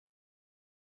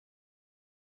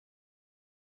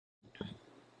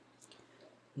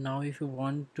Now if you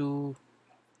want to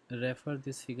refer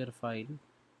this figure file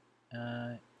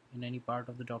uh, in any part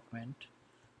of the document,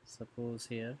 suppose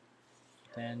here,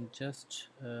 then just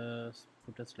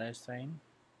put a slash sign,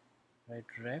 write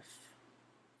ref,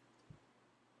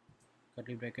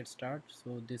 curly bracket start.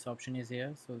 So this option is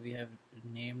here, so we have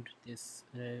named this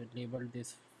labeled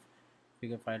this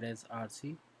figure file as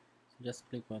RC. So just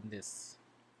click on this.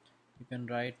 You can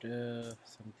write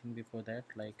something before that,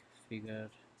 like figure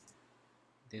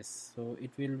this, so it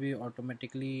will be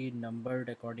automatically numbered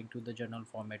according to the journal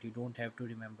format. You don't have to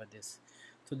remember this.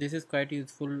 So this is quite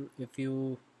useful if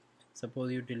you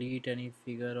suppose you delete any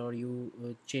figure or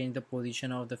you change the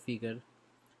position of the figure,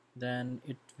 then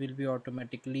it will be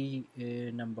automatically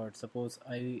numbered. Suppose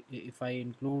if I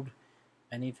include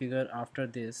any figure after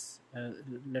this,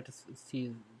 let us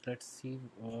see, let's see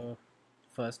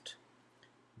first,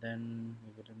 then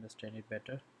we will understand it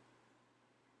better.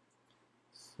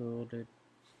 So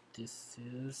this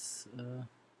is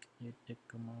LaTeX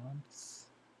commands.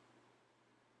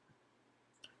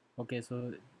 Okay,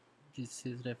 so this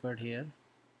is referred here.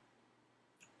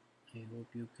 I hope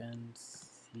you can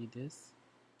see this.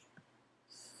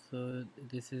 So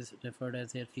this is referred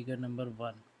as here figure number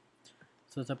 1.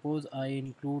 So suppose I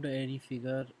include any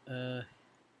figure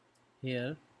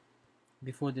here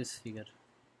before this figure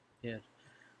here.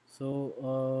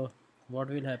 So what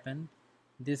will happen,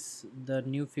 this the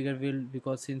new figure will,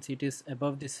 because since it is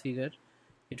above this figure,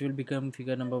 it will become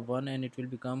figure number 1 and it will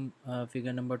become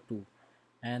figure number 2,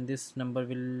 and this number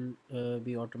will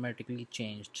be automatically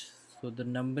changed. So the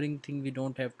numbering thing, we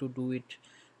don't have to do it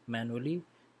manually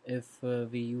if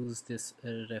we use this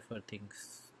refer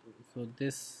things. So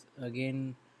this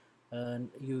again,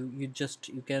 you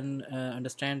can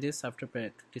understand this after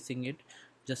practicing it.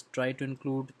 Just try to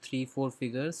include 3-4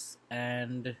 figures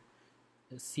and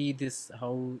see this,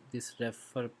 how this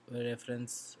referring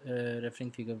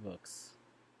figure works.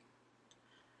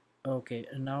 Okay,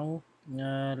 now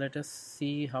let us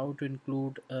see how to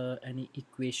include any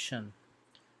equation.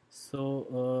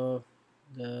 So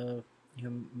the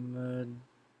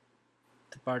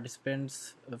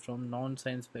participants from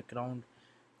non-science background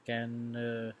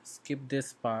can skip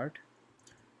this part,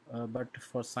 but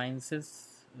for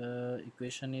sciences,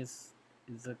 equation is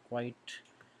a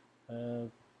uh,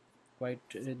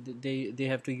 they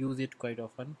have to use it quite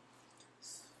often.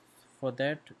 For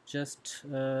that, just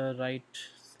write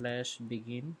slash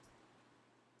begin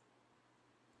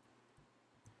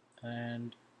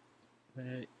and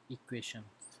equation.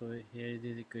 So here is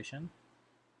this equation.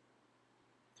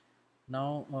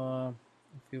 Now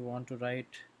if you want to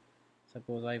write,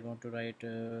 suppose I want to write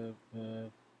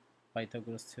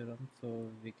Pythagoras theorem, so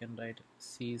we can write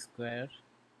c square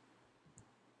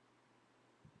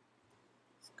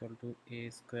is equal to a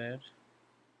square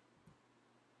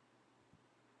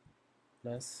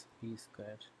plus b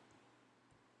square.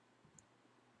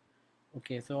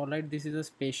 Okay, so alright, this is a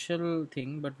special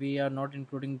thing, but we are not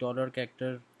including dollar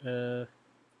character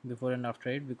before and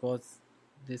after it, because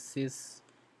this is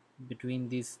between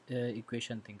these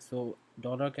equation things. So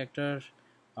dollar character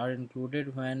are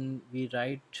included when we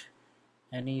write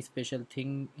any special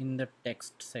thing in the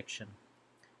text section.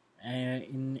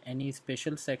 In any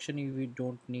special section, we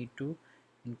don't need to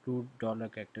include dollar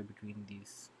character between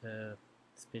these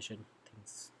special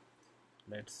things.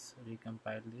 Let's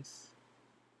recompile this.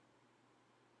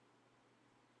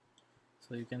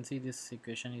 So you can see this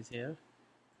equation is here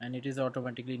and it is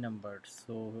automatically numbered.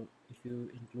 So if you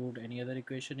include any other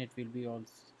equation, it will be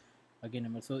also again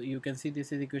numbered. So you can see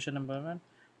this is equation number 1.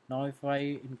 Now if I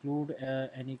include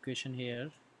an equation here,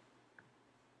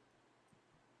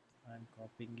 I'm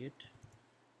copying it.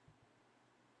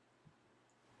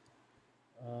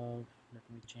 Let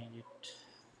me change it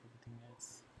something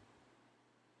else.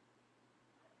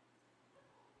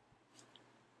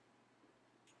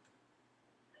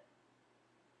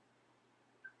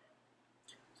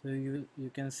 So you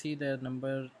can see the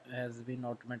number has been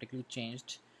automatically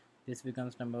changed. This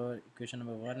becomes equation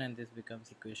number 1 and this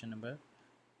becomes equation number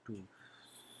 2.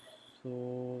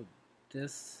 So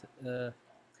this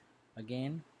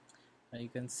again, you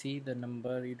can see the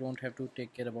number. You don't have to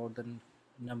take care about the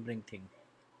numbering thing.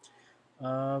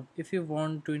 If you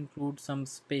want to include some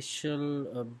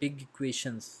special big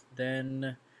equations,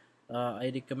 then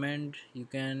I recommend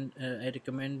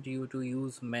you to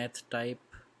use math type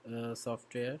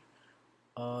software.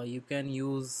 You can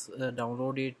use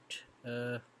download it,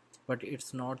 but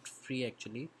it's not free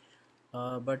actually.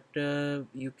 But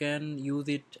you can use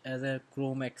it as a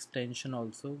Chrome extension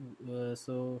also.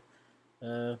 So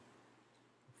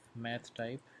math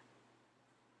type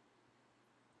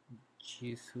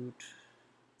G Suite.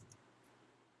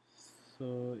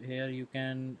 So here you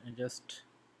can just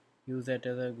use that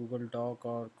as a Google Doc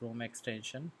or Chrome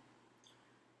extension.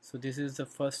 So this is the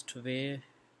first way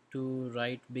to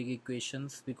write big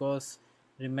equations, because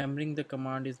remembering the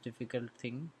command is difficult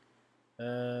thing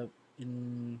uh,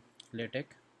 in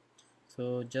LaTeX.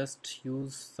 So just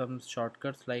use some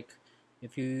shortcuts, like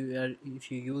if you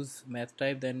use math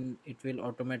type, then it will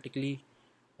automatically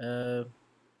uh,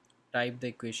 type the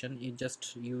equation. You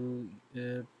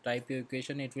type your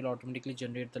equation, it will automatically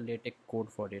generate the LaTeX code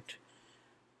for it.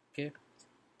 Okay.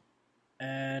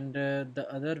 And the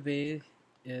other way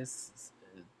is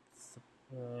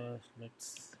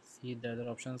let's see the other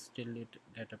options till it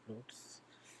get uploads.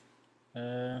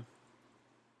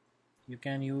 You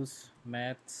can use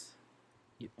maths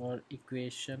or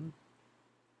equation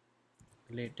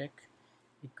LaTeX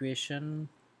equation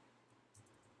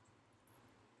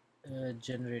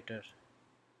generator.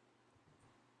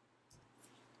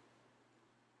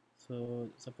 So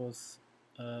suppose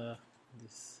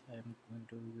this I am going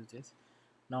to use this.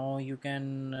 Now you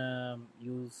can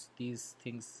use these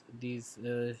things, these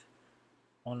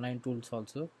online tools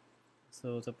also.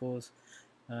 So suppose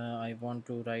I want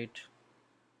to write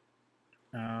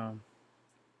um,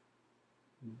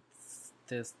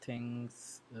 these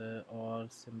things or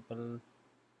simple,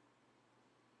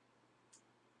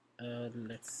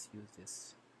 let's use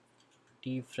this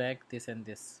tfrag this and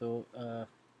this. So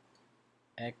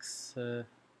x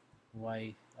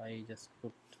y, I just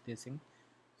put this in.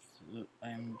 So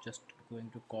I'm just going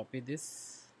to copy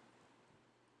this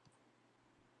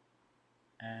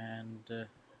and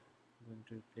going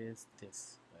to replace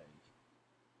this by,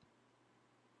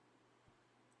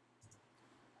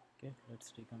 okay,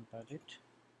 let's recompile it.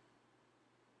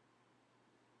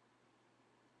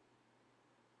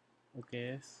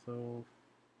 Okay, so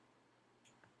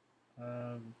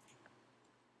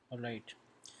all right,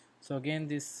 so again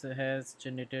this has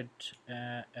generated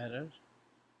error.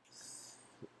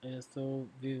 So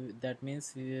that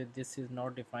means this is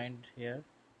not defined here.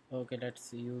 Okay,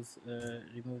 let's use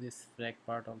remove this frag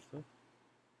part also.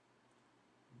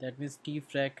 That means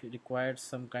tfrag requires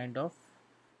some kind of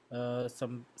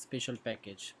some special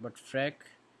package, but frag,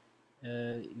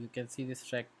 you can see this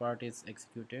frag part is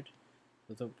executed.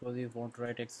 So suppose you want to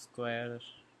write x square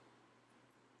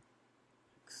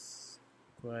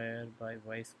by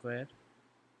y square.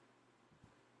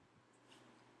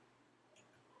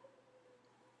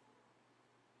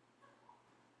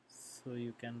 So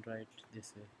you can write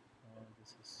this way.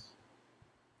 This is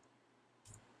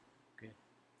okay.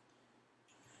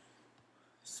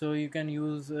 So you can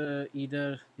use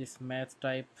either this math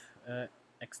type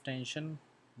extension,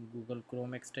 Google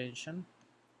Chrome extension,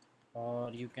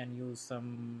 or you can use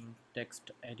some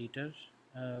text editor,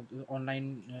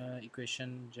 online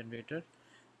equation generator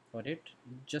for it.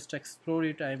 Just explore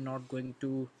it. I'm not going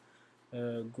to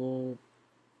go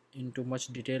into much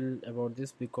detail about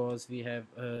this because we have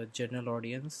a general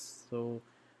audience, so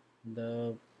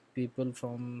the people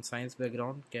from science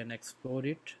background can explore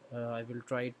it. I will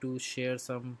try to share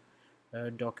some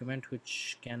document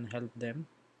which can help them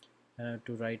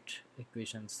to write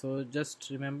equations. So just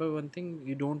remember one thing,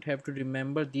 you don't have to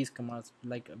remember these commands,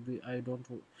 like I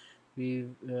would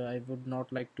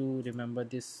not like to remember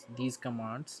these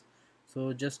commands.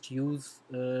 So just use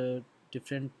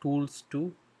different tools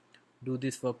to do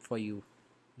this work for you.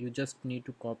 You just need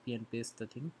to copy and paste the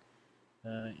thing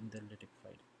in the LaTeX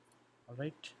file. All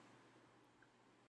right.